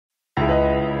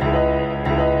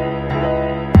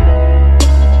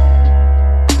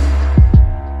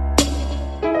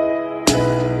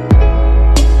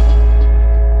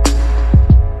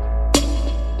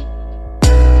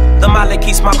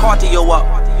cardio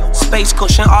up. Space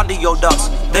cushion audio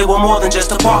dust. They were more than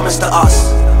just apartments to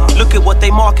us. Look at what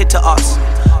they market to us.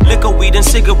 Liquor, weed, and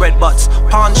cigarette butts.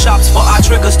 Pawn shops for our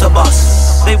triggers to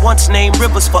bust. They once named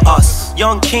rivers for us.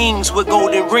 Young kings with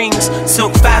golden rings.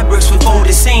 Silk fabrics with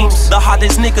folded seams. The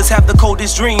hottest niggas have the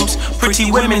coldest dreams.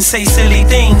 Pretty women say silly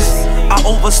things. I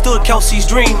overstood Kelsey's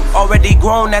dream. Already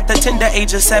grown at the tender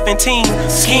age of 17.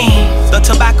 Scheme. The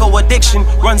tobacco addiction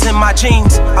runs in my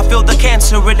genes. I feel the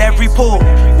cancer at every pore.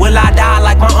 Will I die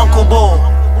like my Uncle Bull?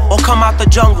 Or come out the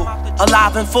jungle,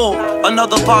 alive and full?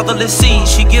 Another fatherless seed,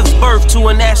 she gives birth to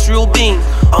an astral being.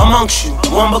 Amongst you,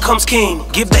 one becomes king.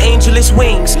 Give the angel its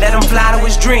wings, let him fly to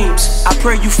his dreams. I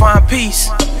pray you find peace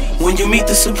when you meet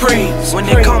the supremes. When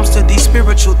it comes to these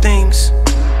spiritual things,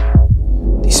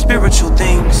 these spiritual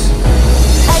things.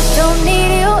 I don't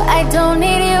need you, I don't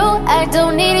need you, I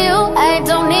don't need you, I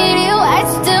don't need you, I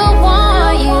still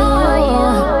want you.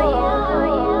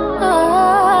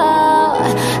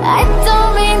 I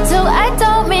don't mean to, I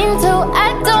don't mean to,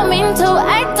 I don't mean to,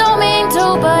 I don't mean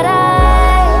to, but I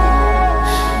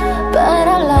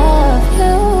love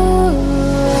you.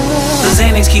 The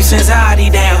Xanax keeps anxiety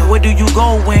down. Where do you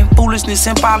go when foolishness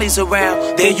and folly's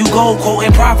around? There you go,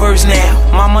 quoting Proverbs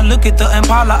now. Mama, look at the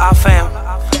Impala I found.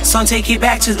 Son, take it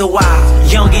back to the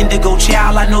wild. Young indigo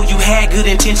child, I know you had good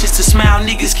intentions to smile.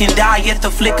 Niggas can die at the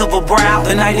flick of a brow.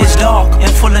 The night is dark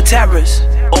and full of terrors.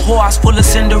 A horse full of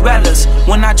Cinderellas.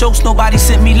 When I jokes, nobody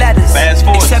sent me letters.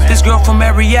 Except this girl from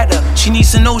Marietta. She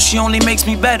needs to know she only makes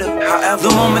me better. However,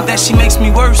 the moment that she makes me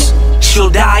worse,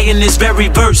 she'll die in this very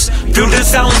verse. Feel the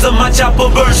sounds of my chopper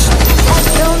burst. I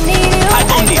don't need you, I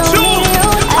don't need you,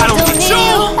 I don't need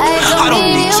you.